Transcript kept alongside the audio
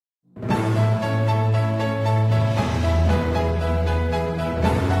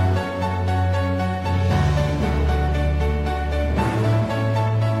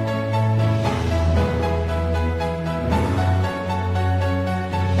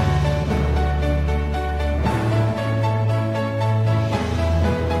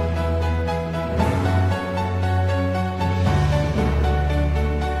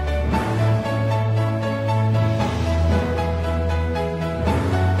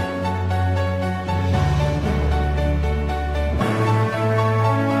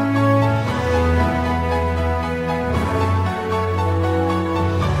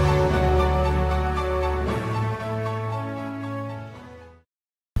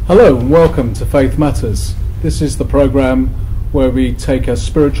Hello and welcome to Faith Matters. This is the programme where we take a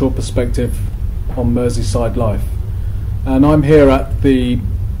spiritual perspective on Merseyside life. And I'm here at the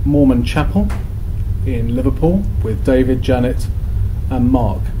Mormon Chapel in Liverpool with David, Janet and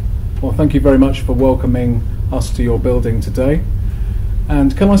Mark. Well, thank you very much for welcoming us to your building today.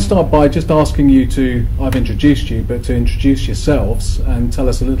 And can I start by just asking you to, I've introduced you, but to introduce yourselves and tell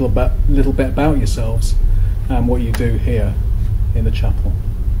us a little bit about yourselves and what you do here in the chapel.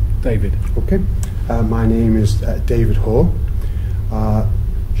 David. Okay, my name is David Hoare.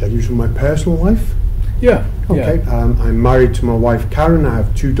 Should I use from my personal life? Yeah. Okay, yeah. I'm married to my wife Karen. I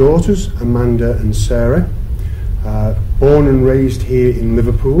have two daughters, Amanda and Sarah. Born and raised here in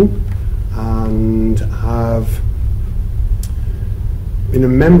Liverpool, and have been a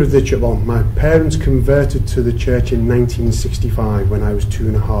member of the church. Well, my parents converted to the church in 1965 when I was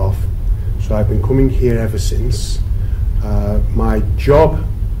 2.5. So I've been coming here ever since. My job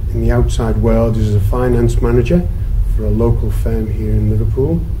in the outside world is as a finance manager for a local firm here in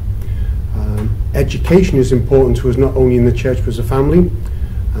Liverpool. Education is important to us, not only in the church but as a family,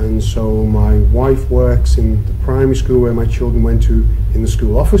 and so my wife works in the primary school where my children went to in the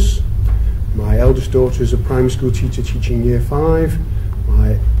school office. My eldest daughter is a primary school teacher teaching year 5.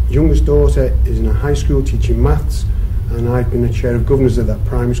 My youngest daughter is in a high school teaching maths, and I've been a chair of governors at that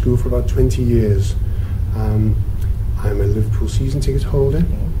primary school for about 20 years. I'm a Liverpool season ticket holder.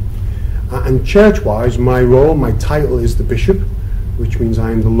 And church-wise, my title is the bishop, which means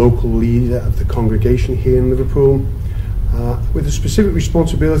I am the local leader of the congregation here in Liverpool, with a specific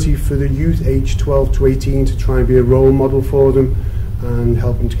responsibility for the youth aged 12 to 18 to try and be a role model for them and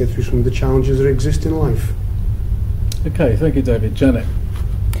help them to get through some of the challenges that exist in life. Okay, thank you, David. Janet.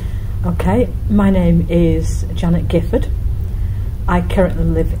 Okay, my name is Janet Gifford. I currently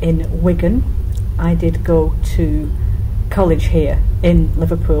live in Wigan. I did go to college here in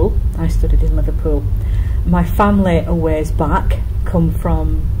Liverpool. I studied in Liverpool. My family a ways back come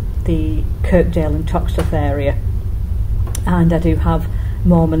from the Kirkdale and Toxteth area, and I do have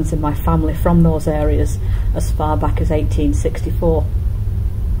Mormons in my family from those areas as far back as 1864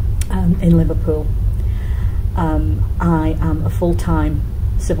 in Liverpool. I am a full-time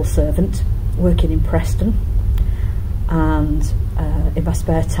civil servant working in Preston, and in my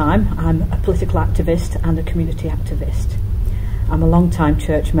spare time I'm a political activist and a community activist. I'm a long-time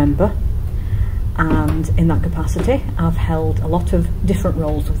church member, and in that capacity I've held a lot of different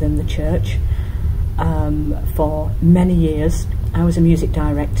roles within the church. For many years I was a music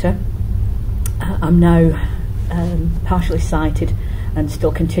director. I'm now partially sighted and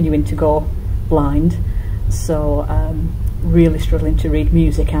still continuing to go blind, so really struggling to read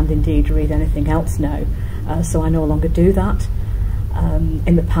music and indeed read anything else now, so I no longer do that.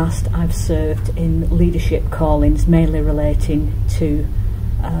 In the past I've served in leadership callings mainly relating to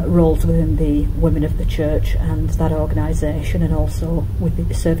roles within the women of the church and that organisation, and also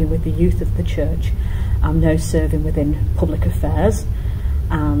serving with the youth of the church. I'm now serving within public affairs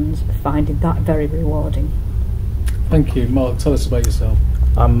and finding that very rewarding. Thank you. Mark, tell us about yourself.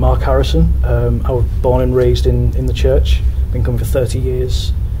 I'm Mark Harrison. I was born and raised in the church, been coming for 30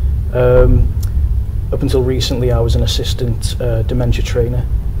 years. Up until recently I was an assistant dementia trainer.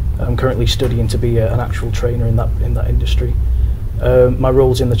 I'm currently studying to be an actual trainer in that industry. My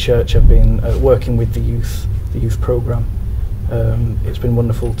roles in the church have been working with the youth programme. It's been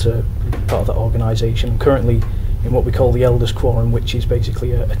wonderful to be part of that organisation. I'm currently in what we call the Elders Quorum, which is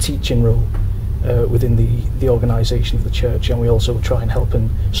basically a teaching role within the organisation of the church, and we also try and help and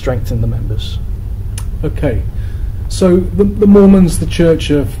strengthen the members. Okay, so the Mormons, the Church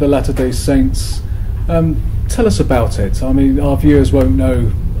of the Latter-day Saints, tell us about it. I mean, our viewers won't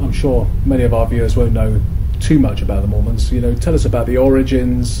know, I'm sure many of our viewers won't know too much about the Mormons. You know, tell us about the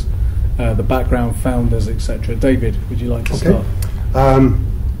origins, the background, founders, etc. David, would you like to start?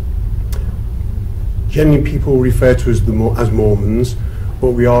 Generally people refer to us as Mormons,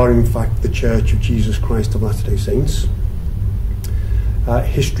 but we are in fact the Church of Jesus Christ of Latter-day Saints.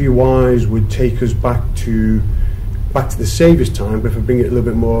 History-wise would take us back to the Saviour's time, but if I bring it a little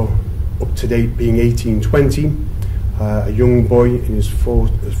bit more up to date, being 1820, a young boy in his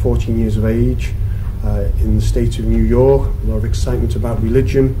 14 years of age in the state of New York, a lot of excitement about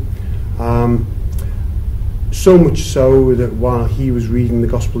religion. So much so that while he was reading the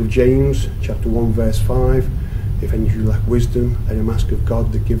Gospel of James, chapter 1, verse 5, if any of you lack wisdom, let him ask of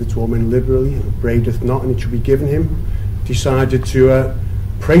God that giveth to all men liberally, and upbraideth not, and it shall be given him, decided to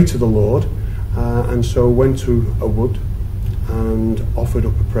pray to the Lord, and so went to a wood and offered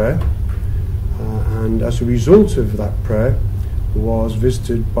up a prayer. And as a result of that prayer, was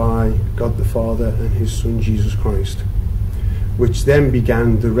visited by God the Father and his Son Jesus Christ. which then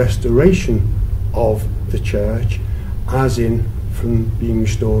began the restoration of the church, as in from being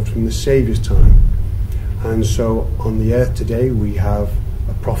restored from the Saviour's time. And so on the earth today we have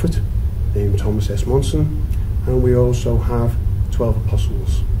a prophet named Thomas S. Monson, and we also have 12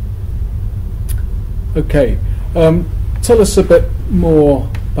 apostles. Okay, tell us a bit more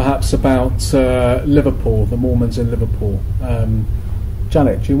perhaps about Liverpool, the Mormons in Liverpool.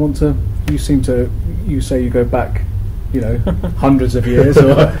 Janet, do you want to, you say you go back, hundreds of years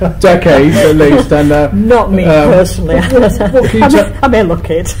or decades at least, and not me personally. I may look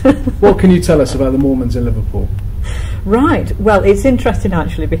it. What can you tell us about the Mormons in Liverpool? Right, well, it's interesting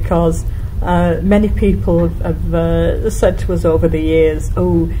actually, because many people have said to us over the years,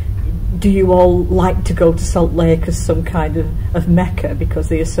 oh, do you all like to go to Salt Lake as some kind of Mecca, because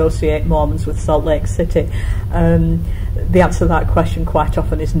they associate Mormons with Salt Lake City? The answer to that question quite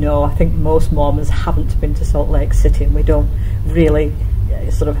often is no. I think most Mormons haven't been to Salt Lake City, and we don't really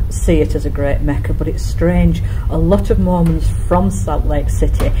sort of see it as a great Mecca. But it's strange, a lot of Mormons from Salt Lake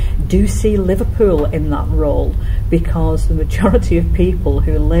City do see Liverpool in that role, because the majority of people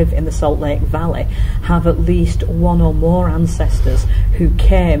who live in the Salt Lake Valley have at least one or more ancestors who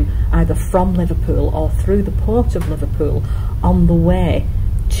came either from Liverpool or through the port of Liverpool on the way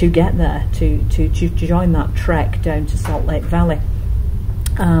to get there, to join that trek down to Salt Lake Valley.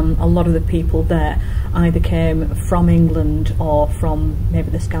 A lot of the people there either came from England or from maybe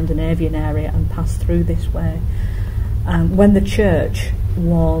the Scandinavian area and passed through this way. When the church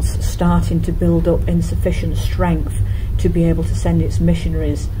was starting to build up in sufficient strength to be able to send its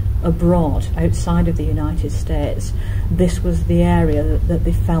missionaries abroad outside of the United States, this was the area that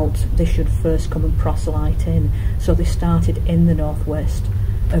they felt they should first come and proselyte in. So they started in the northwest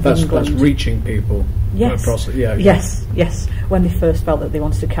of England. That's reaching people. Yes. Yes. When they first felt that they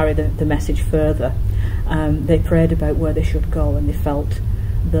wanted to carry the message further, they prayed about where they should go, and they felt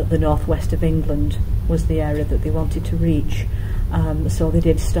that the northwest of England was the area that they wanted to reach. So they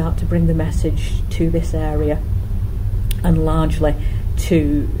did start to bring the message to this area, and largely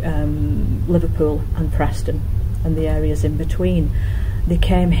to Liverpool and Preston and the areas in between. They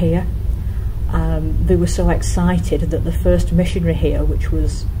came here. They were so excited that the first missionary here, which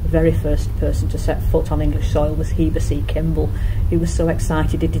was the very first person to set foot on English soil, was Heber C. Kimball. He was so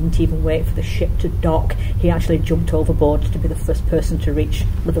excited he didn't even wait for the ship to dock. He actually jumped overboard to be the first person to reach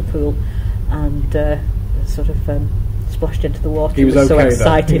Liverpool, and splashed into the water. He was okay, so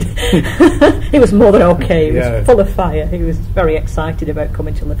excited. He was more than okay. He was full of fire. He was very excited about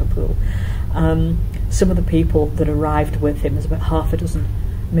coming to Liverpool. Some of the people that arrived with him, there's about half a dozen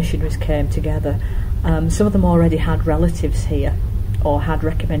missionaries came together. Some of them already had relatives here, or had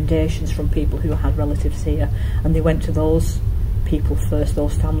recommendations from people who had relatives here, and they went to those people first,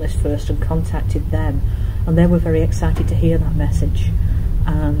 those families first, and contacted them, and they were very excited to hear that message.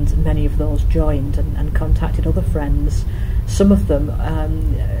 And many of those joined and contacted other friends. Some of them,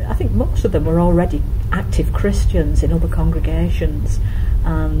 I think most of them, were already active Christians in other congregations,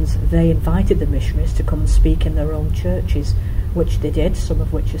 and they invited the missionaries to come and speak in their own churches, which they did, some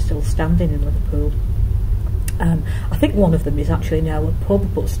of which are still standing in Liverpool. I think one of them is actually now a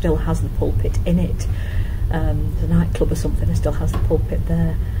pub, but still has the pulpit in it. There's a nightclub or something and still has the pulpit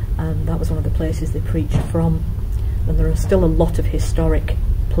there, and that was one of the places they preached from. And there are still a lot of historic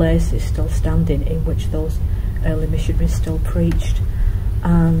places still standing in which those early missionaries still preached.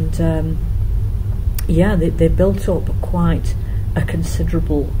 And they built up quite a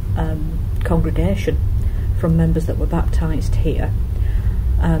considerable congregation from members that were baptised here,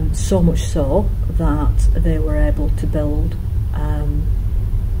 so much so that they were able to build an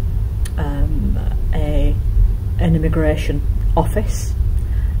immigration office.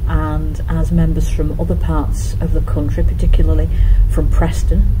 And as members from other parts of the country, particularly from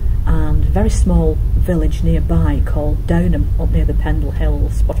Preston and a very small village nearby called Downham, up near the Pendle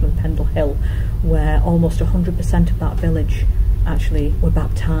Hills, bottom of Pendle Hill, where almost 100% of that village actually were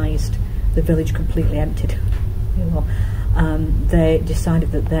baptised. The village completely emptied. They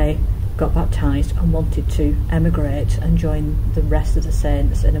decided that they got baptised and wanted to emigrate and join the rest of the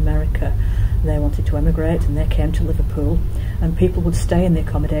saints in America. They wanted to emigrate, and they came to Liverpool, and people would stay in the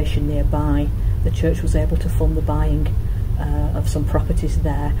accommodation nearby. The church was able to fund the buying of some properties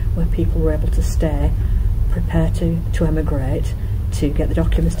there, where people were able to stay, prepare to emigrate, to get the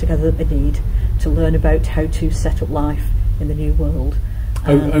documents together that they need, to learn about how to set up life in the new world.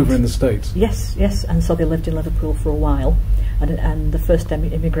 Over in the States? Yes, and so they lived in Liverpool for a while, and the first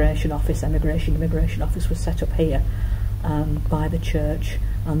immigration office was set up here by the church,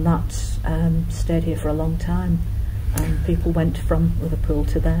 and that stayed here for a long time. and people went from Liverpool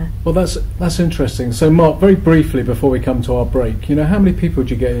to there. Well, that's interesting. So, Mark, very briefly before we come to our break, how many people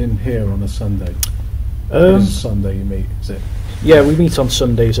do you get in here on a Sunday? Sunday you meet, is it? Yeah, we meet on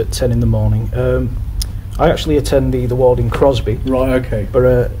Sundays at 10 in the morning. I actually attend the ward in Crosby. Right, okay.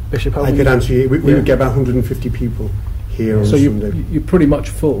 But Bishop, I could answer you. We would get about 150 people here on Sunday. So you're pretty much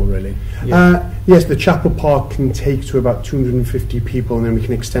full, really? Yeah. Yes, the chapel park can take to about 250 people, and then we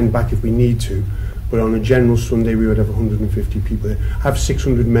can extend back if we need to. But on a general Sunday, we would have 150 people there. I have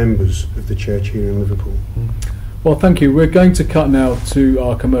 600 members of the church here in Liverpool. Well, thank you. We're going to cut now to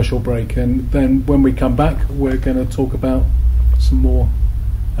our commercial break, and then when we come back, we're going to talk about some more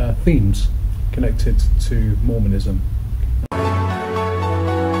themes connected to Mormonism.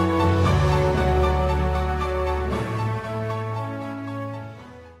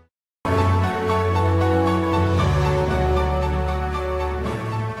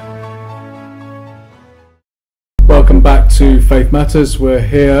 Welcome back to Faith Matters. We're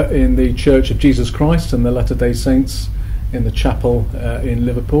here in the Church of Jesus Christ and the Latter-day Saints in the chapel in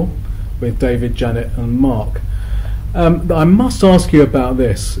Liverpool with David, Janet and Mark. I must ask you about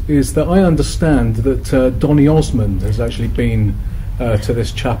this, is that I understand that Donny Osmond has actually been to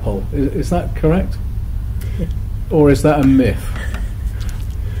this chapel. Is that correct? Yeah. Or is that a myth?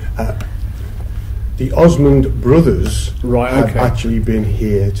 The Osmond brothers have actually been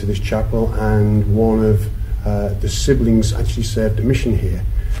here to this chapel, and one of the siblings actually served a mission here.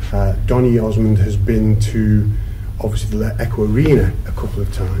 Donny Osmond has been to, obviously, the Echo Arena a couple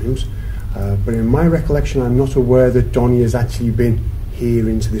of times, but in my recollection, I'm not aware that Donny has actually been here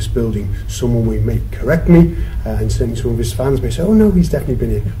into this building. Someone may correct me, and certainly some of his fans may say, oh no, he's definitely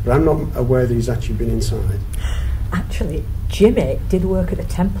been here, but I'm not aware that he's actually been inside. Actually, Jimmy did work at the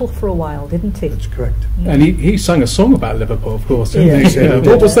temple for a while, didn't he? That's correct. And he sang a song about Liverpool, of course, didn't he? Yeah.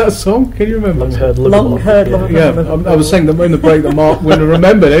 What was that song? Can you remember? Long-haired Liverpool. Long-haired Liverpool. Yeah, I was saying that in the break that Mark wouldn't have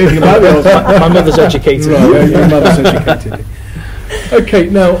remembered anything about it. My mother's educated. Right, your mother's educated. Okay,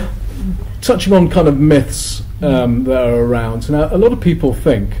 now, touching on kind of myths that are around. Now, a lot of people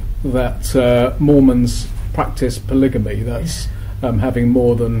think that Mormons practice polygamy. That's having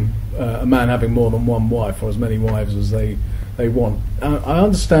more than a man having more than one wife, or as many wives as they want. I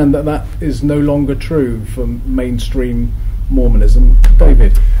understand that is no longer true for mainstream Mormonism.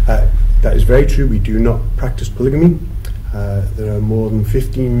 David? That is very true. We do not practice polygamy. There are more than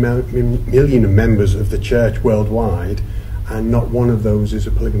 15 million members of the church worldwide, and not one of those is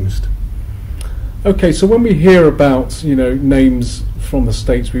a polygamist. Okay, so when we hear about names from the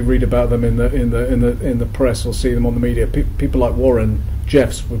States, we read about them in the press or see them on the media. People like Warren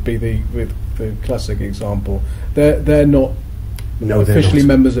Jeffs would be the classic example. They're not officially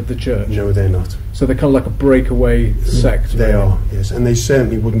members of the church. No, they're not. So they're kind of like a breakaway sect. They are, yes, and they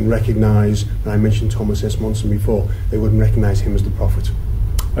certainly wouldn't recognise. I mentioned Thomas S. Monson before. They wouldn't recognise him as the prophet.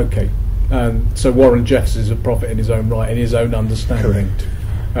 Okay, so Warren Jeffs is a prophet in his own right, in his own understanding. Correct.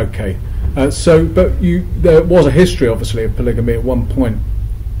 Okay, but there was a history, obviously, of polygamy at one point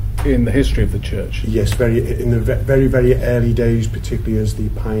in the history of the church. Yes, in the very, very early days, particularly as the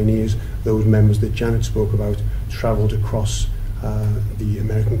pioneers, those members that Janet spoke about, travelled across the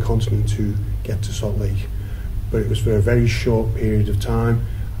American continent to get to Salt Lake. But it was for a very short period of time.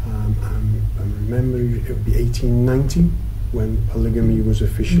 I remember it would be 1890 when polygamy was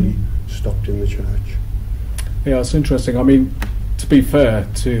officially stopped in the church. Yeah, it's interesting. I mean, to be fair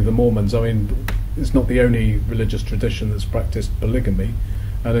to the Mormons, I mean, it's not the only religious tradition that's practiced polygamy.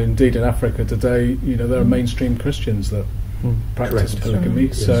 And indeed, in Africa today, there are mainstream Christians that practice polygamy.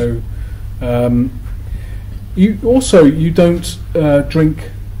 Yes. So, you don't drink,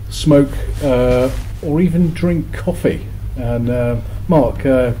 smoke, or even drink coffee. And Mark,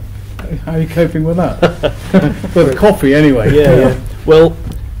 how are you coping with that? With coffee, anyway. Yeah. Well,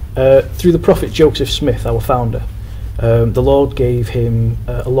 through the prophet Joseph Smith, our founder, the Lord gave him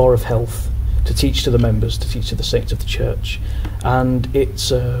a law of health to teach to the members, to teach to the saints of the church, and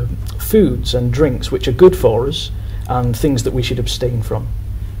it's foods and drinks which are good for us and things that we should abstain from.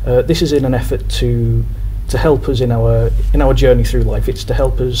 This is in an effort to help us in our journey through life. It's to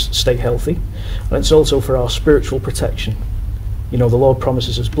help us stay healthy, and it's also for our spiritual protection. The Lord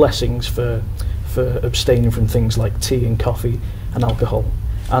promises us blessings for abstaining from things like tea and coffee and alcohol.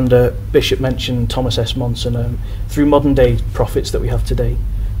 And Bishop mentioned Thomas S. Monson. Through modern day prophets that we have today,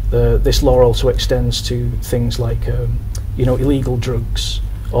 this law also extends to things like illegal drugs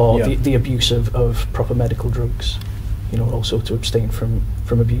or the abuse of proper medical drugs. Also to abstain from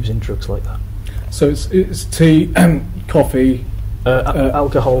abusing drugs like that. So it's tea, coffee,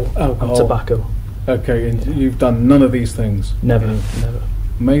 alcohol, and tobacco. Okay, and you've done none of these things? Never.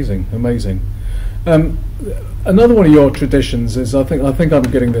 Amazing. Another one of your traditions is, I think I'm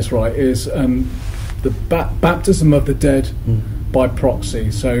getting this right, is the baptism of the dead by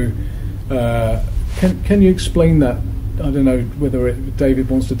proxy. So, can you explain that? I don't know whether David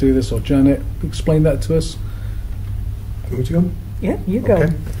wants to do this or Janet. Explain that to us. Want me to go? Yeah, you go.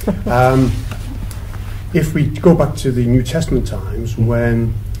 Okay. If we go back to the New Testament times,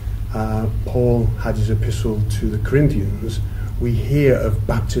 when Paul had his epistle to the Corinthians, we hear of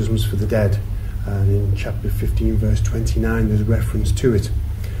baptisms for the dead. And in chapter 15, verse 29, there's a reference to it.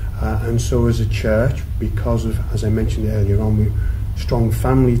 And so as a church, because of, as I mentioned earlier on, strong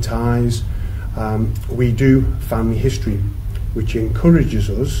family ties, we do family history, which encourages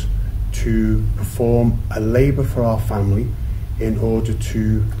us to perform a labour for our family in order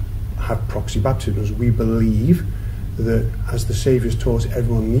to have proxy baptisms. We believe that, as the Saviour's taught,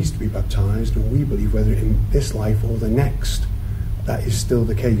 everyone needs to be baptised, and we believe whether in this life or the next, that is still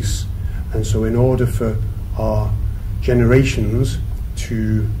the case. And so in order for our generations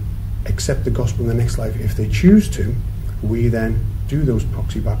to accept the gospel in the next life, if they choose to, we then do those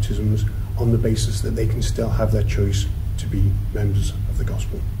proxy baptisms on the basis that they can still have their choice to be members of the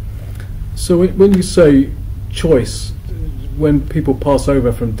gospel. So when you say choice, when people pass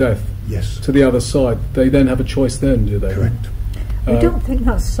over from death Yes. to the other side, they then have a choice then, do they? Correct. I don't think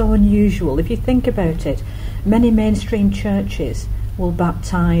that's so unusual. If you think about it, many mainstream churches will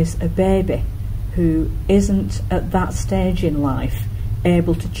baptise a baby who isn't at that stage in life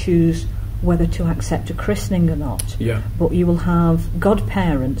able to choose whether to accept a christening or not. Yeah. But you will have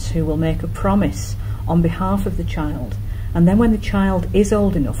godparents who will make a promise on behalf of the child, and then when the child is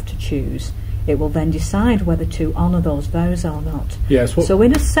old enough to choose, it will then decide whether to honour those vows or not. Yes. So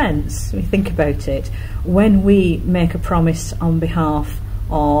in a sense, when you think about it, when we make a promise on behalf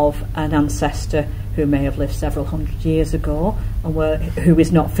of an ancestor who may have lived several hundred years ago and who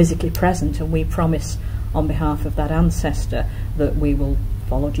is not physically present, and we promise on behalf of that ancestor that we will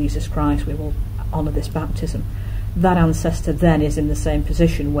follow Jesus Christ, we will honour this baptism, that ancestor then is in the same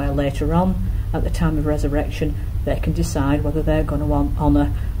position where later on, at the time of resurrection, they can decide whether they're going to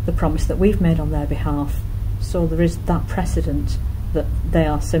honour the promise that we've made on their behalf. So there is that precedent that they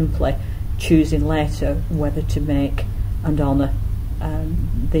are simply choosing later whether to make and honour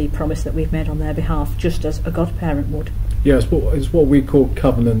the promise that we've made on their behalf, just as a godparent would. Yes, it's what we call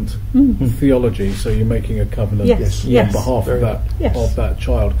covenant theology. So you're making a covenant Yes. on Yes. behalf of that Yes. of that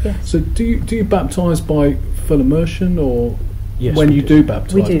child. Yes. So do you baptise by full immersion, or Yes, when we you do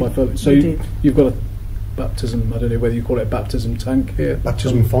baptise We do. by full? So We do. you've got a baptism. I don't know whether you call it a baptism tank here.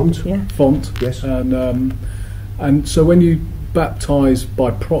 Baptism font. Yeah. Font. Yes. And so when you baptise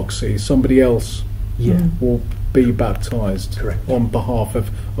by proxy, somebody else Yeah. will be baptised Correct. on behalf of,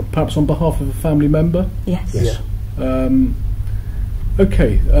 or perhaps on behalf of a family member. Yes. Yes.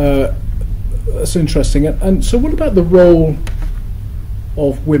 Okay, that's interesting. And so, what about the role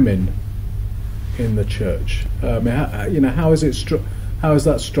of women in the church? How is it? How is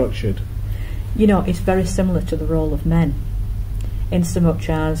that structured? You know, it's very similar to the role of men, in so much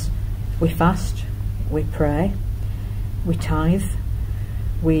as we fast, we pray, we tithe,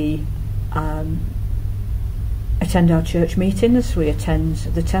 we attend our church meetings, we attend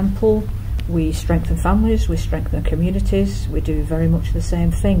the temple, we strengthen families, we strengthen communities, we do very much the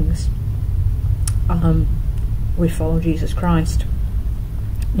same things. We follow Jesus Christ.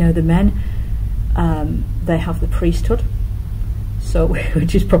 Now the men, they have the priesthood, so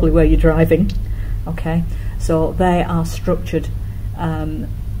which is probably where you're driving, okay? So they are structured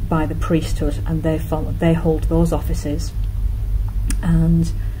by the priesthood, and they hold those offices,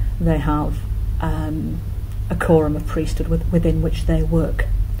 and they have a quorum of priesthood within which they work.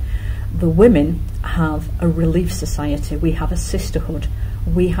 The women have a relief society. We have a sisterhood.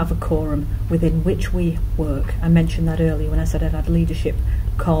 We have a quorum within which we work. I mentioned that earlier when I said I'd had leadership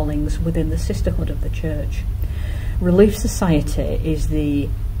callings within the sisterhood of the church. Relief Society is the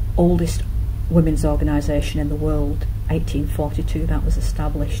oldest women's organisation in the world. 1842 that was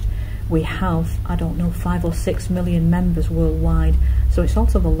established. We have, 5 or 6 million members worldwide, so it's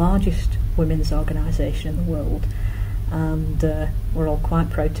also the largest women's organisation in the world, and we're all quite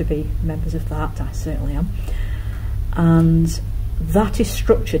proud to be members of that. I certainly am. And that is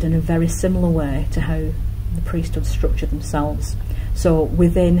structured in a very similar way to how the priesthood structure themselves. So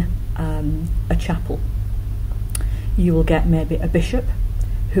within a chapel, you will get maybe a bishop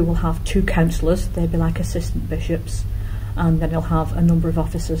who will have 2 councillors, they'd be like assistant bishops, and then he'll have a number of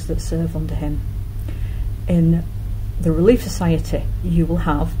officers that serve under him. In the Relief Society, you will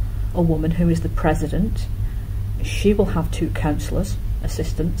have a woman who is the president. She will have 2 councillors,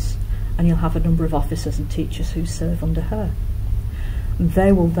 assistants, and you'll have a number of officers and teachers who serve under her.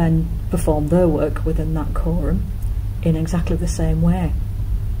 they will then perform their work within that quorum in exactly the same way.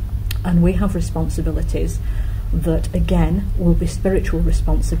 And we have responsibilities that, again, will be spiritual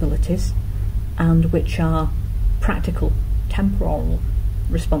responsibilities and which are practical, temporal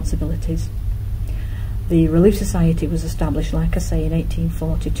responsibilities. The Relief Society was established, like I say, in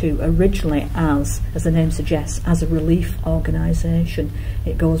 1842, originally as the name suggests, as a relief organisation.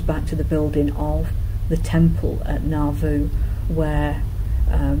 It goes back to the building of the temple at Nauvoo, where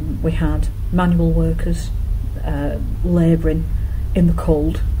we had manual workers labouring in the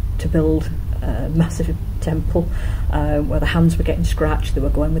cold to build a massive temple, where the hands were getting scratched, they were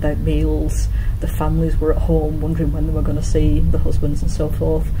going without meals, the families were at home wondering when they were going to see the husbands and so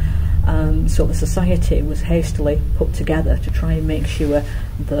forth. So the society was hastily put together to try and make sure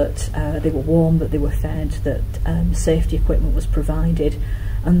that they were warm, that they were fed, that safety equipment was provided,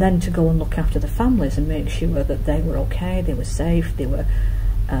 and then to go and look after the families and make sure that they were okay, they were safe, they were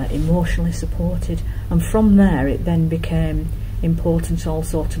emotionally supported. And from there it then became important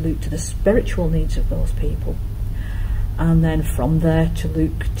also to look to the spiritual needs of those people, and then from there to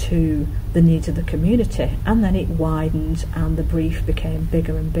look to the needs of the community, and then it widened and the brief became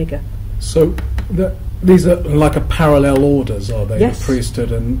bigger and bigger. So these are like a parallel orders, are they? Yes. The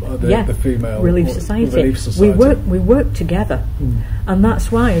priesthood and the female Relief Society. Relief Society. We work together, and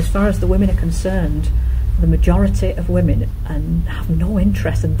that's why, as far as the women are concerned, the majority of women have no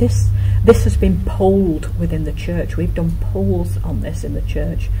interest, and this has been polled within the church. We've done polls on this in the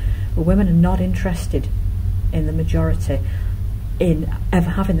church. The women are not interested in the majority in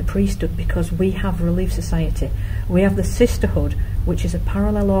ever having the priesthood, because we have Relief Society, we have the sisterhood, which is a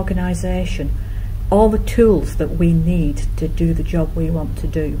parallel organisation. All the tools that we need to do the job we want to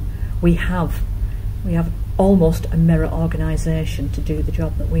do, we have almost a mirror organisation to do the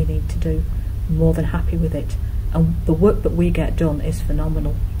job that we need to do. More than happy with it, and the work that we get done is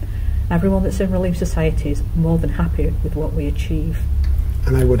phenomenal. Everyone that's in Relief Society is more than happy with what we achieve.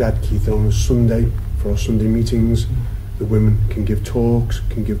 And I would add, Keith, on a Sunday, for our Sunday meetings, the women can give talks,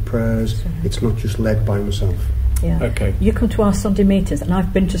 can give prayers. It's not just led by myself. Yeah. Okay. You come to our Sunday meetings, and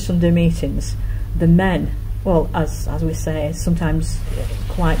I've been to Sunday meetings. The men, well, as we say, sometimes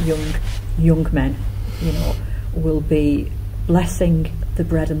quite young men, will be blessing the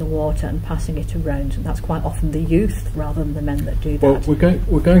bread and the water and passing it around, and that's quite often the youth rather than the men that do that. Well,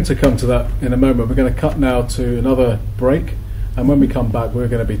 we're going to come to that in a moment. We're going to cut now to another break, and when we come back we're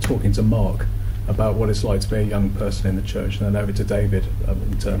going to be talking to Mark about what it's like to be a young person in the church, and then over to David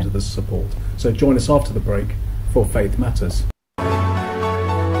in terms of the support. So join us after the break for Faith Matters.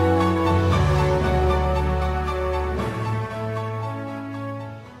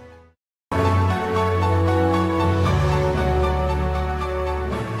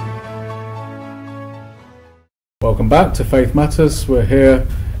 Welcome back to Faith Matters. We're here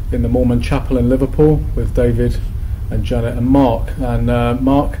in the Mormon Chapel in Liverpool with David and Janet and Mark. And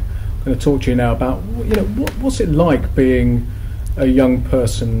Mark, I'm going to talk to you now about what's it like being a young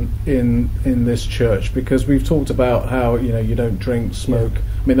person in this church, because we've talked about how you don't drink, smoke.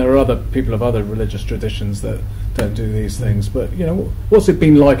 I mean, there are other people of other religious traditions that don't do these things, but what's it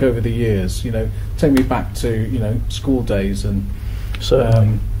been like over the years? Take me back to school days and.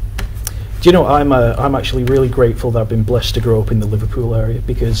 So. Do you know, I'm actually really grateful that I've been blessed to grow up in the Liverpool area,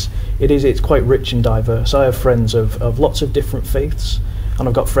 because it's quite rich and diverse. I have friends of lots of different faiths, and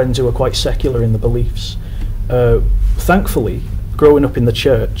I've got friends who are quite secular in the beliefs. Thankfully, growing up in the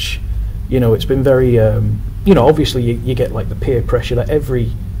church, it's been very, obviously you get like the peer pressure that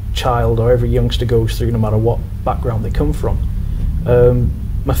every child or every youngster goes through, no matter what background they come from.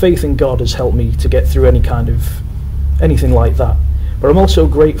 My faith in God has helped me to get through anything like that. But I'm also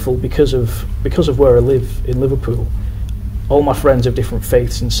grateful because of where I live in Liverpool. All my friends have different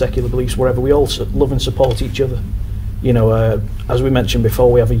faiths and secular beliefs, whatever. We all love and support each other. As we mentioned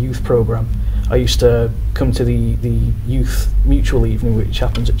before, we have a youth programme. I used to come to the youth mutual evening, which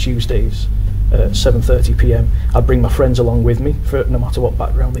happens at Tuesdays at 7:30 p.m. I'd bring my friends along with me, for no matter what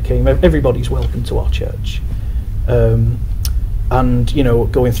background they came. Everybody's welcome to our church. And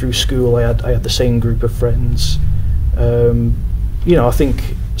going through school, I had the same group of friends. I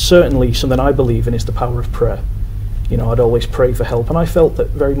think certainly something I believe in is the power of prayer. I'd always pray for help, and I felt that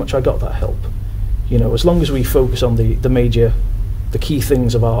very much I got that help. As long as we focus on the key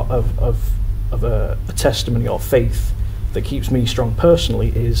things of a testimony or faith that keeps me strong personally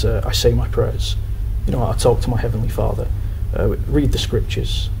is I say my prayers. I talk to my Heavenly Father, read the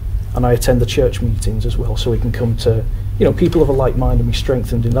scriptures, and I attend the church meetings as well, so we can come to people of a like mind and be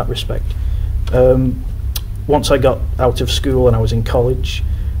strengthened in that respect. Once I got out of school and I was in college,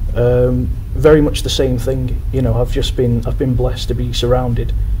 Very much the same thing. You know, I've been blessed to be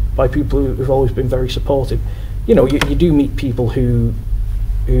surrounded by people who've always been very supportive. You know, you do meet people who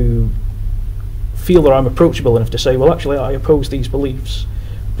feel that I'm approachable enough to say, well, actually, I oppose these beliefs.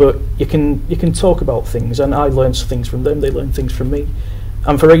 But you can talk about things, and I learn things from them. They learn things from me.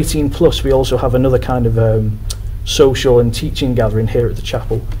 And for 18 plus, we also have another kind of social and teaching gathering here at the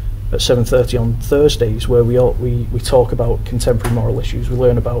chapel at 7:30 on Thursdays, where we talk about contemporary moral issues. We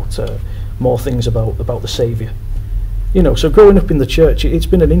learn about more things about the Saviour. You know, so growing up in the church, it's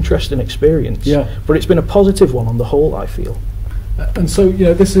been an interesting experience. Yeah. But it's been a positive one on the whole, I feel. And so, you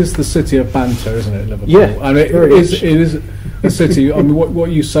know, this is the city of banter, isn't it, Liverpool? Yeah, and it very is much. a city. I mean,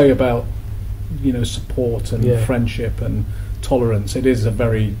 what you say about, you know, support and Yeah. friendship and tolerance, it is a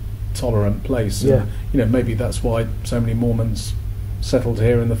very tolerant place. Yeah. And, you know, maybe that's why so many Mormons settled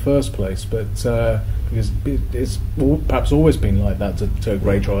here in the first place. But because it's perhaps always been like that to a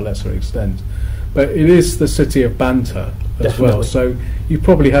greater or lesser extent. But it is the city of banter as Definitely. well. So you've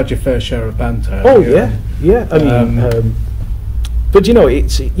probably had your fair share of banter. Oh haven't you? yeah. I mean, but you know,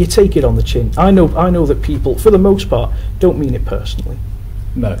 you take it on the chin. I know that people, for the most part, don't mean it personally.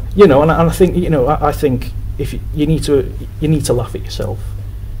 No. You know, and I think, you know, I think if you need to laugh at yourself.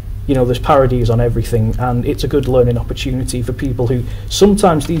 You know, there's parodies on everything, and it's a good learning opportunity for people who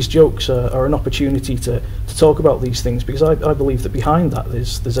sometimes these jokes are an opportunity to talk about these things, because I believe that behind that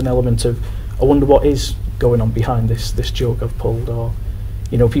there's an element of, I wonder what is going on behind this joke I've pulled, or,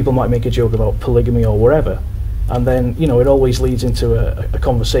 you know, people might make a joke about polygamy or whatever, and then, you know, it always leads into a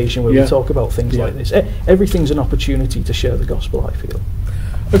conversation where we talk about things like this. Everything's an opportunity to share the gospel, I feel.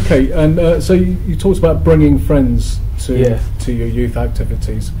 Okay, and so you talked about bringing friends to your youth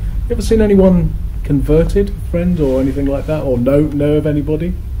activities. You ever seen anyone converted, friend or anything like that, or know of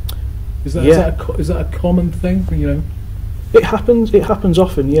anybody? Is that a common thing? You know, it happens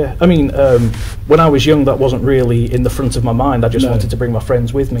often. Yeah, I mean, when I was young, that wasn't really in the front of my mind. I just wanted to bring my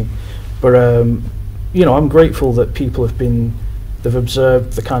friends with me. But you know, I'm grateful that people they've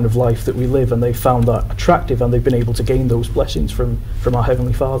observed the kind of life that we live, and they found that attractive, and they've been able to gain those blessings from our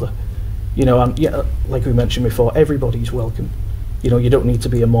Heavenly Father. You know, and like we mentioned before, everybody's welcome. You know, you don't need to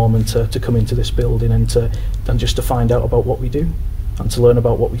be a Mormon to come into this building and just to find out about what we do and to learn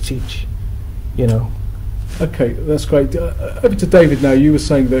about what we teach. You know. Okay, that's great. Over to David now. You were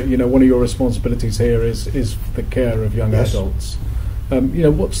saying that, you know, one of your responsibilities here is the care of young adults. You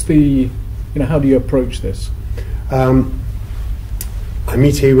know, how do you approach this? I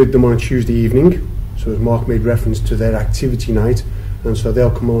meet here with them on a Tuesday evening. So as Mark made reference to their activity night, and so they'll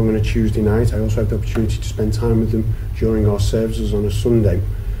come along on a Tuesday night. I also have the opportunity to spend time with them during our services on a Sunday.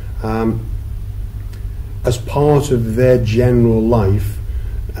 As part of their general life,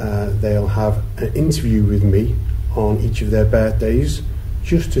 they'll have an interview with me on each of their birthdays,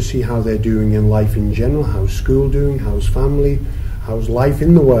 just to see how they're doing in life in general, how's school doing, how's family, how's life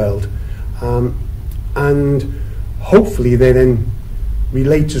in the world. And hopefully they then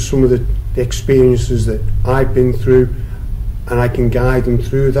relate to some of the experiences that I've been through, and I can guide them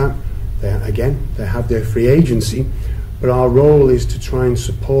through that. They have their free agency, but our role is to try and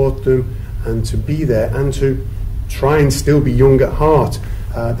support them and to be there and to try and still be young at heart.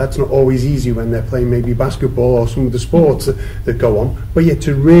 That's not always easy when they're playing maybe basketball or some of the sports that go on, but yet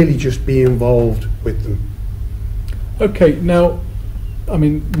to really just be involved with them. Okay, now, I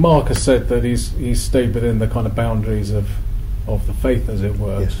mean, Mark has said that he's stayed within the kind of boundaries of the faith, as it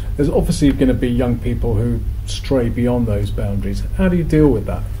were. Yes. There's obviously going to be young people who stray beyond those boundaries. How do you deal with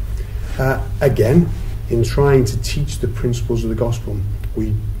that? Again, in trying to teach the principles of the gospel,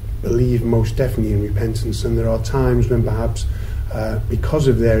 we believe most definitely in repentance, and there are times when perhaps because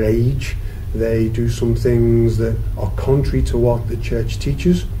of their age they do some things that are contrary to what the church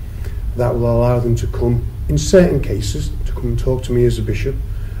teaches. That will allow them to come, in certain cases, to come and talk to me as a bishop,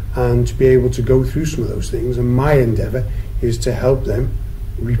 and to be able to go through some of those things. And my endeavour is to help them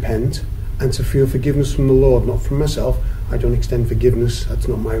repent and to feel forgiveness from the Lord, not from myself. I don't extend forgiveness, that's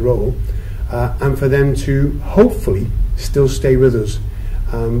not my role. And for them to hopefully still stay with us.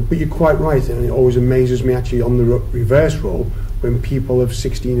 But you're quite right, and it always amazes me actually on the reverse role when people of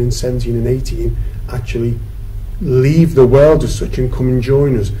 16 and 17 and 18 actually leave the world as such and come and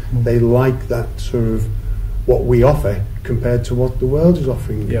join us. They like that sort of what we offer compared to what the world is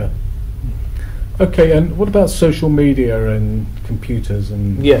offering. Yeah. Okay, and what about social media and computers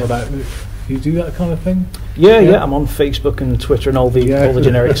and all that? Do you do that kind of thing? Yeah, I'm on Facebook and Twitter and all the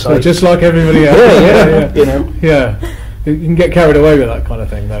generic sites. Just like everybody else. You know. Yeah. You can get carried away with that kind of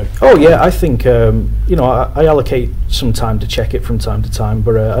thing, though. Oh yeah, I think I allocate some time to check it from time to time,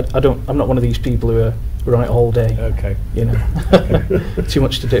 but I'm not one of these people who are on it all day. Okay. Okay. Too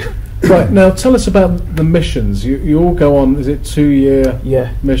much to do. Right, now tell us about the missions. You all go on, is it 2-year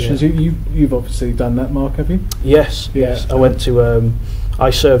missions? Yeah. You've obviously done that, Mark, have you? Yes. I went to I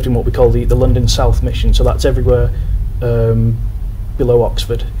served in what we call the London South Mission, so that's everywhere below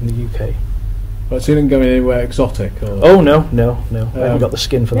Oxford in the UK. Right, so you didn't go anywhere exotic? Or? Oh no, I haven't got the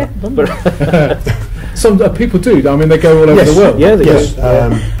skin for that. But some people do. I mean, they go all over the world. Yeah, they do.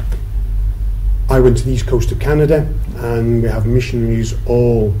 I went to the east coast of Canada, and we have missionaries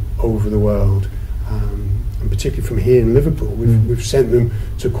all over the world, and particularly from here in Liverpool. We've sent them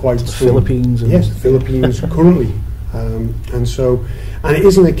to quite the Philippines. Yes, the Philippines currently, and it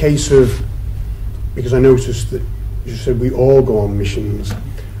isn't a case of, because I noticed that you said we all go on missions.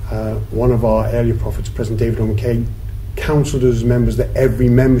 One of our earlier prophets, President David O'Mackay, counselled us as members that every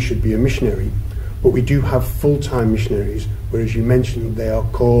member should be a missionary, but we do have full-time missionaries, whereas you mentioned they are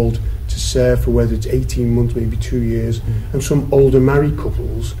called to serve for whether it's 18 months, maybe 2 years, and some older married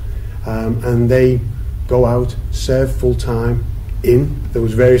couples, and they go out, serve full-time in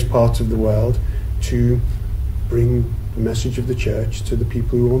those various parts of the world to bring the message of the church to the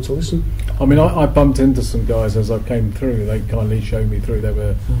people who want to listen. I mean, I bumped into some guys as I came through. They kindly showed me through. They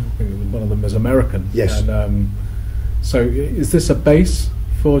were, I think one of them was American. Yes. And, so is this a base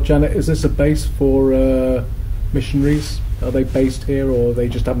for, Janet, is this a base for missionaries? Are they based here, or they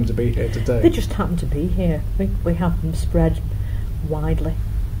just happen to be here today? They just happen to be here. We have them spread widely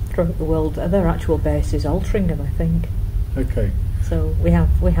throughout the world. Their actual base is Altrincham, I think. Okay. So we have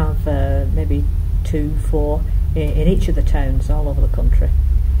maybe 2, 4 in each of the towns all over the country.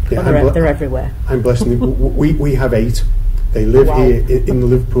 Yeah, but they're everywhere. I'm blessed. we have 8. They live here in the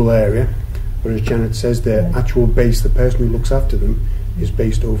Liverpool area, whereas Janet says their actual base, the person who looks after them, is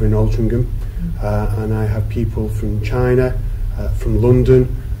based over in Altrincham. And I have people from China, from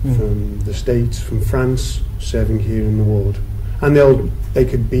London, from the States, from France, serving here in the ward. And they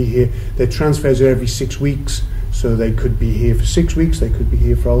could be here. Their transfers are every 6 weeks, so they could be here for 6 weeks, they could be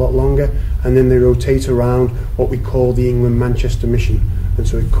here for a lot longer, and then they rotate around what we call the England-Manchester mission, and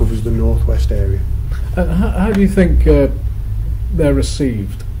so it covers the northwest area. How do you think they're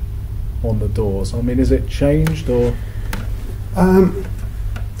received on the doors? I mean, is it changed, or...?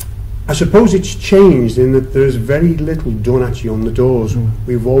 I suppose it's changed in that there's very little done actually on the doors.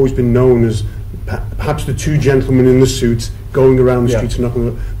 We've always been known as perhaps the 2 gentlemen in the suits going around the streets and knocking on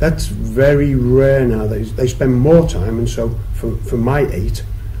the door. That's very rare now. They spend more time, and so for my 8,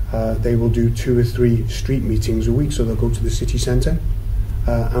 they will do 2 or 3 street meetings a week. So they'll go to the city centre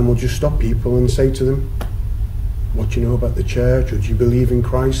and we'll just stop people and say to them, what do you know about the church, or do you believe in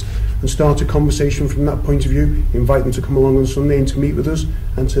Christ, and start a conversation from that point of view, invite them to come along on Sunday and to meet with us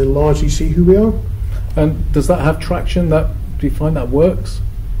and to largely see who we are. And does that have traction? Do you find that works?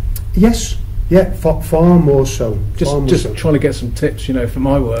 Yes, far more so. Just trying to get some tips, for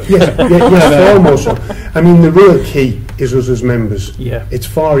my work. Yes, far more so. I mean, the real key is us as members. Yeah. It's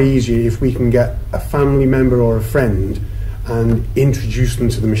far easier if we can get a family member or a friend and introduce them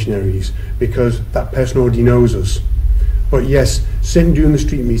to the missionaries, because that person already knows us. But yes, sitting doing the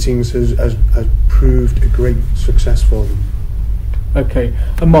street meetings has proved a great success for them. Okay,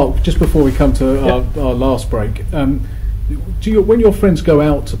 and Mark, just before we come to our last break, when your friends go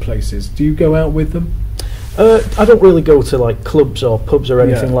out to places, do you go out with them? I don't really go to like clubs or pubs or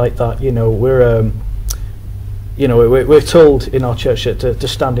anything like that. We're told in our church to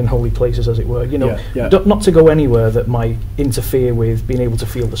stand in holy places, as it were. Not to go anywhere that might interfere with being able to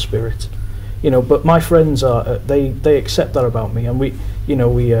feel the Spirit. But my friends are they accept that about me, and we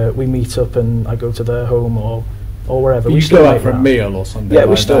meet up, and I go to their home or wherever. But we you go out for a meal or something. Yeah,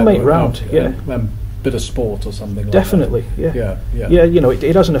 we still make round. Bit of sport or something. Definitely. Like that. Yeah.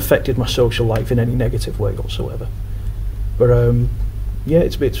 It hasn't affected my social life in any negative way whatsoever. But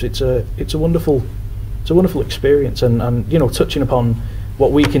it's a wonderful. It's a wonderful experience, and touching upon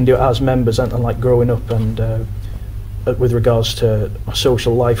what we can do as members and like growing up, and with regards to our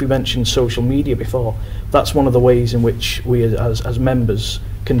social life. We mentioned social media before. That's one of the ways in which we as members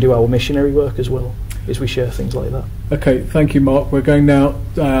can do our missionary work as well, is we share things like that. Okay, thank you, Mark. We're going now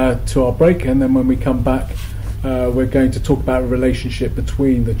to our break, and then when we come back, we're going to talk about a relationship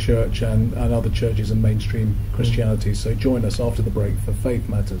between the church and other churches and mainstream Christianity. So join us after the break for Faith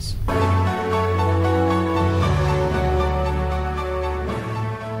Matters.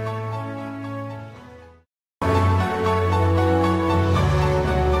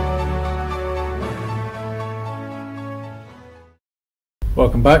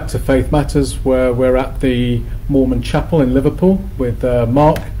 Welcome back to Faith Matters, where we're at the Mormon Chapel in Liverpool with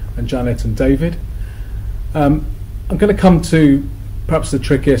Mark and Janet and David. I'm going to come to perhaps the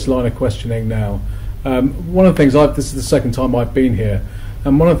trickiest line of questioning now. One of the things, this is the second time I've been here,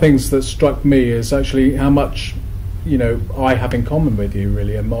 and one of the things that struck me is actually how much I have in common with you,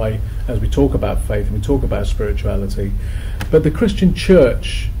 really, as we talk about faith and we talk about spirituality. But the Christian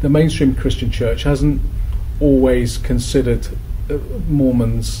church, the mainstream Christian church, hasn't always considered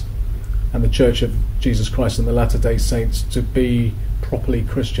Mormons and the Church of Jesus Christ and the Latter-day Saints to be properly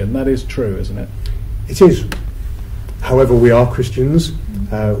Christian. That is true, isn't it? It is. However, we are Christians.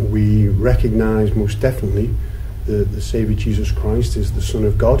 We recognise most definitely the Saviour Jesus Christ is the Son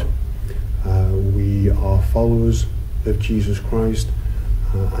of God. We are followers of Jesus Christ,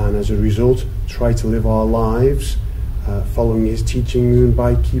 and as a result try to live our lives following his teachings and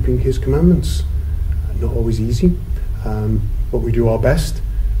by keeping his commandments. Not always easy, but we do our best,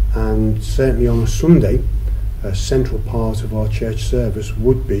 and certainly on a Sunday a central part of our church service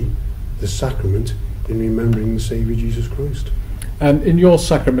would be the sacrament in remembering the Saviour Jesus Christ. And in your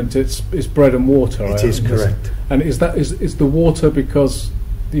sacrament it's bread and water. It is correct. And is the water because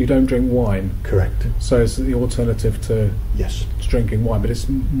you don't drink wine? Correct. So it's the alternative to yes, drinking wine, but it's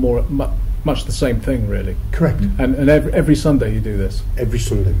much the same thing, really. Correct. And every Sunday you do this? Every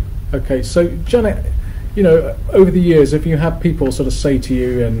Sunday. Okay, so Janet, over the years, if you have people sort of say to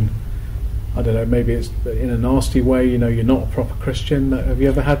you, and I don't know, maybe it's in a nasty way, you're not a proper Christian, have you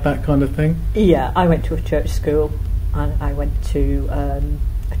ever had that kind of thing? Yeah, I went to a church school and I went to a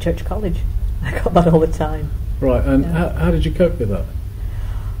church college. I got that all the time. Right, and how did you cope with that?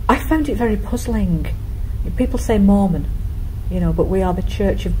 I found it very puzzling. People say Mormon, but we are the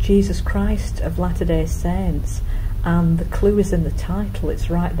Church of Jesus Christ of Latter-day Saints, and the clue is in the title, it's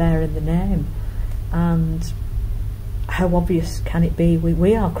right there in the name. And how obvious can it be?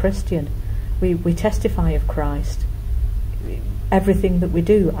 We are Christian. We testify of Christ. Everything that we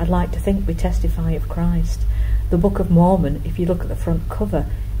do, I'd like to think we testify of Christ. The Book of Mormon, if you look at the front cover,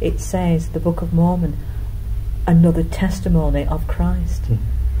 it says the Book of Mormon, another testimony of Christ.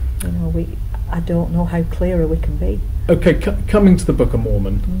 I don't know how clearer we can be. Okay, coming to the Book of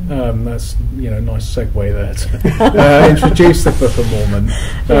Mormon, that's nice segue there to introduce the Book of Mormon.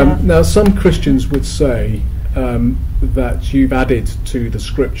 Now, some Christians would say that you've added to the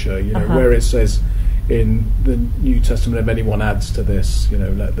Scripture, where it says in the New Testament, if anyone adds to this,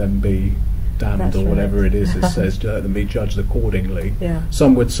 let them be damned. That's or whatever it is. It says let them be judged accordingly. Yeah.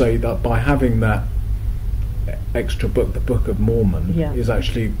 Some would say that by having that extra book, the Book of Mormon, is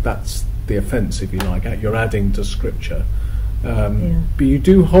actually, that's the offence, if you like. You're adding to Scripture. But you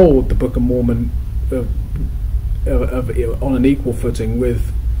do hold the Book of Mormon on an equal footing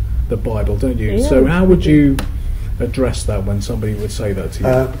with the Bible, don't you? Yeah, so how would you address that when somebody would say that to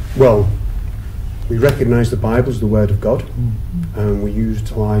you? Well, we recognise the Bible as the Word of God, and we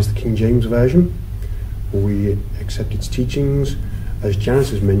utilise the King James Version. We accept its teachings. As Janice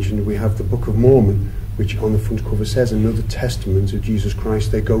has mentioned, we have the Book of Mormon, which on the front cover says another testament of Jesus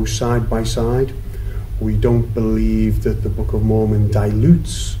Christ. They go side by side. We don't believe that the Book of Mormon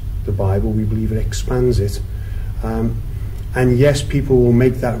dilutes the Bible. We believe it expands it. And yes, people will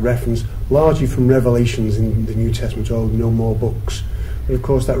make that reference largely from Revelations in the New Testament, no more books. But of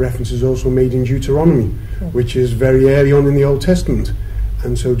course that reference is also made in Deuteronomy, which is very early on in the Old Testament.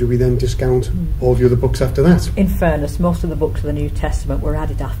 And so do we then discount all the other books after that? In fairness, most of the books of the New Testament were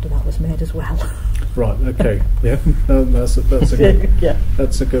added after that was made as well. Right, okay. Yeah,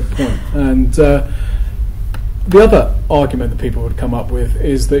 that's a good point. And the other argument that people would come up with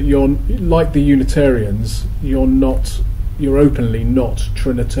is that you're, like the Unitarians, you're openly not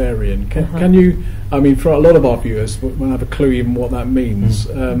Trinitarian. Can you, for a lot of our viewers, won't have a clue even what that means.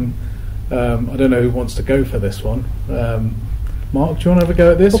 I don't know who wants to go for this one. Mark, do you want to have a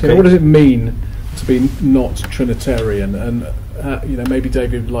go at this? Okay. What does it mean to be not Trinitarian? And maybe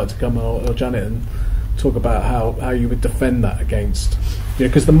David would like to come, or Janet, and talk about how you would defend that against,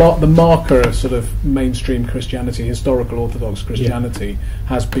 because the marker of sort of mainstream Christianity, historical Orthodox Christianity,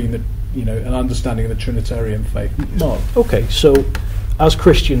 has been an understanding of the Trinitarian faith. Mark. Okay, so as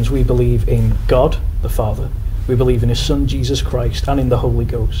Christians we believe in God the Father, we believe in His Son Jesus Christ, and in the Holy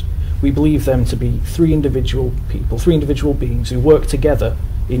Ghost. We believe them to be three individual people, three individual beings who work together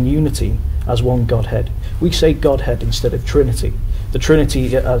in unity as one Godhead. We say Godhead instead of Trinity. The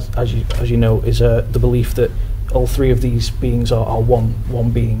Trinity, as you know, is the belief that all three of these beings are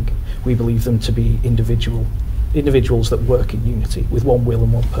one being. We believe them to be individuals that work in unity with one will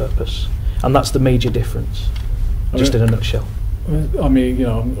and one purpose. And that's the major difference, just in a nutshell. I mean, you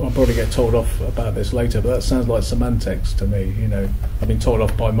know, I'll probably get told off about this later, but that sounds like semantics to me. You know, I've been told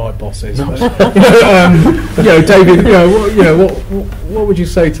off by my bosses. But, you know, David, what would you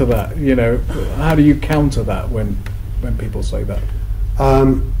say to that? You know, how do you counter that when people say that?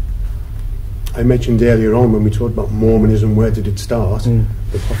 I mentioned earlier on when we talked about Mormonism, where did it start?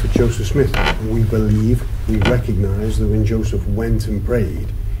 The prophet Joseph Smith. We recognise that when Joseph went and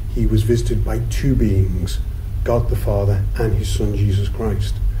prayed, he was visited by two beings, God the Father and his Son Jesus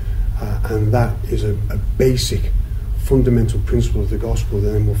Christ. And that is a basic, fundamental principle of the gospel that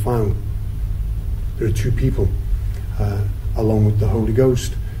then we'll find. There are two people, along with the Holy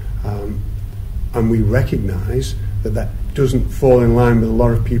Ghost. And we recognise that doesn't fall in line with a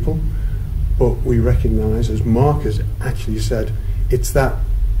lot of people, but we recognise, as Mark has actually said, it's that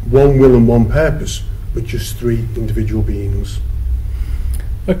one will and one purpose, but just three individual beings.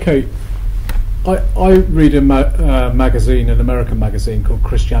 Okay. I read a magazine, an American magazine called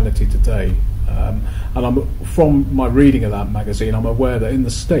Christianity Today, and from my reading of that magazine, I'm aware that in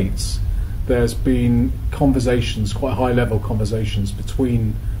the States there's been conversations, quite high-level conversations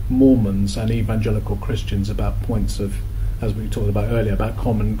between Mormons and evangelical Christians about points of, as we talked about earlier, about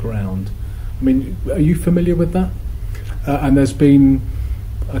common ground. I mean, are you familiar with that? And there's been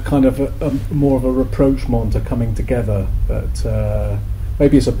a kind of more of a rapprochement, a coming together that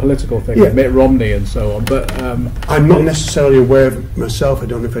maybe it's a political thing, yeah. Mitt Romney and so on. But I'm not necessarily aware of it myself. I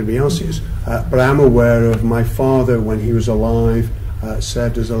don't know if anybody else is, but I am aware of my father when he was alive.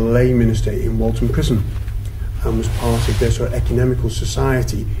 Served as a lay minister in Walton Prison and was part of their sort of ecumenical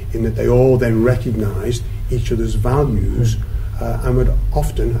society, in that they all then recognised each other's values and would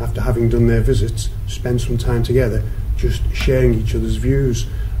often, after having done their visits, spend some time together just sharing each other's views,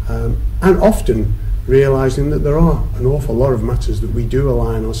 and often realising that there are an awful lot of matters that we do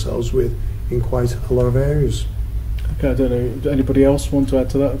align ourselves with in quite a lot of areas. Okay, I don't know, does anybody else want to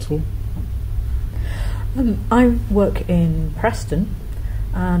add to that at all? I work in Preston,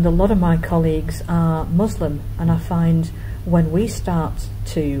 and a lot of my colleagues are Muslim, and I find when we start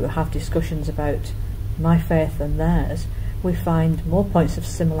to have discussions about my faith and theirs, we find more points of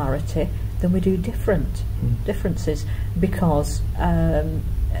similarity than we do differences, because there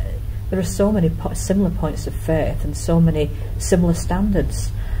are so many similar points of faith and so many similar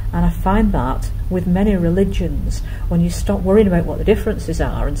standards. And I find that with many religions, when you stop worrying about what the differences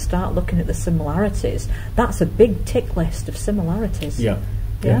are and start looking at the similarities, that's a big tick list of similarities. Yeah.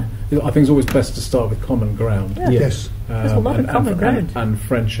 I think it's always best to start with common ground. Yeah. Yes. There's a lot of common ground. And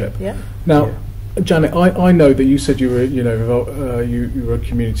friendship. Yeah. Now, Janet, I know that you said you were, you were a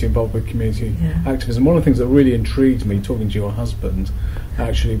community involved with community activism. One of the things that really intrigued me, talking to your husband,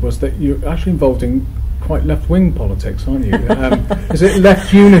 actually, was that you're actually involved in quite left-wing politics, aren't you? Is it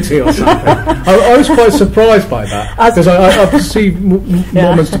left unity or something? I was quite surprised by that, because I perceive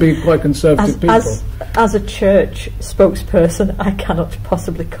Mormons to be quite conservative people. As a church spokesperson, I cannot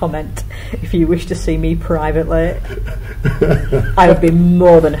possibly comment. If you wish to see me privately, I would be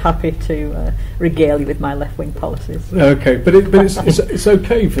more than happy to regale you with my left-wing policies. Okay, but it's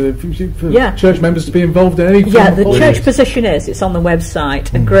okay for church members to be involved in any form of the politics. church position is, it's on the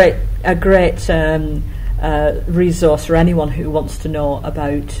website, a great resource for anyone who wants to know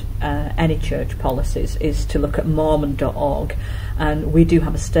about any church policies is to look at Mormon.org, and we do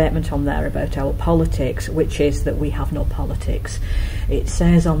have a statement on there about our politics, which is that we have no politics. It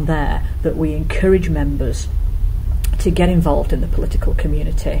says on there that we encourage members to get involved in the political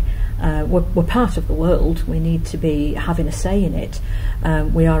community. We're part of the world. We need to be having a say in it.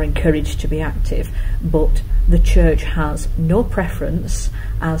 We are encouraged to be active, but the church has no preference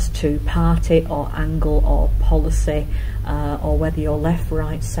as to party or angle or policy, or whether you're left,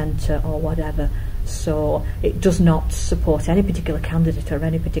 right, centre or whatever. So it does not support any particular candidate or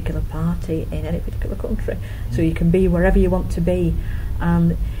any particular party in any particular country. So you can be wherever you want to be,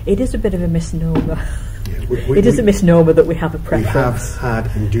 and it is a bit of a misnomer. It is a misnomer that we have a preference. We have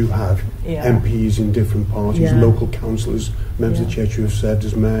had and do have MPs in different parties, local councillors, members of the church who have served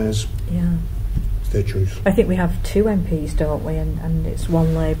as mayors. Yeah. It's their choice. I think we have 2 MPs, don't we? And it's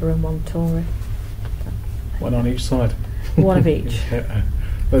 1 Labour and 1 Tory. One on each side. One of each.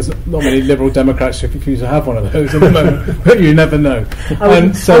 There's not many Liberal Democrats who refuse to have one of those at the moment, but you never know. I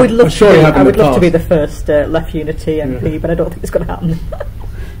would love to be the first Left Unity MP, but I don't think it's going to happen.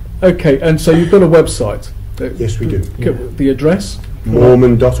 Okay, and so you've got a website. Yes, we do. The address?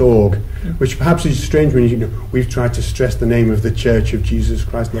 Mormon.org, which perhaps is strange when we've tried to stress the name of the Church of Jesus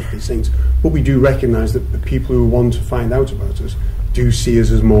Christ of Latter-day Saints, but we do recognise that the people who want to find out about us do see us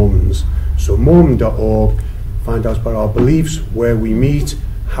as Mormons. So Mormon.org, find out about our beliefs, where we meet,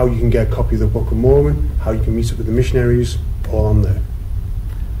 how you can get a copy of the Book of Mormon, how you can meet up with the missionaries. all on there.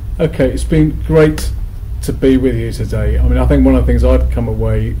 Okay, it's been great to be with you today. I mean, I think one of the things I've come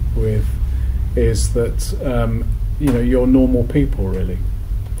away with is that you're normal people, really.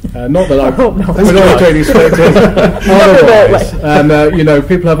 Not that I hope not. We're not doing expecting otherwise. And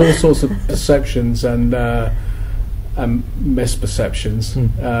people have all sorts of perceptions and misperceptions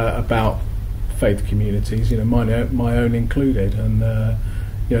about faith communities. My own included. And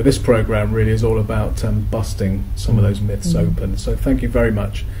this program really is all about busting some of those myths open. So thank you very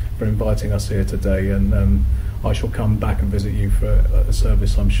much for inviting us here today. And I shall come back and visit you for a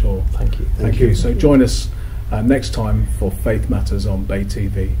service, I'm sure. Thank you. Thank you. So join us next time for Faith Matters on Bay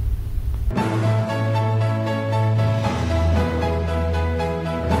TV.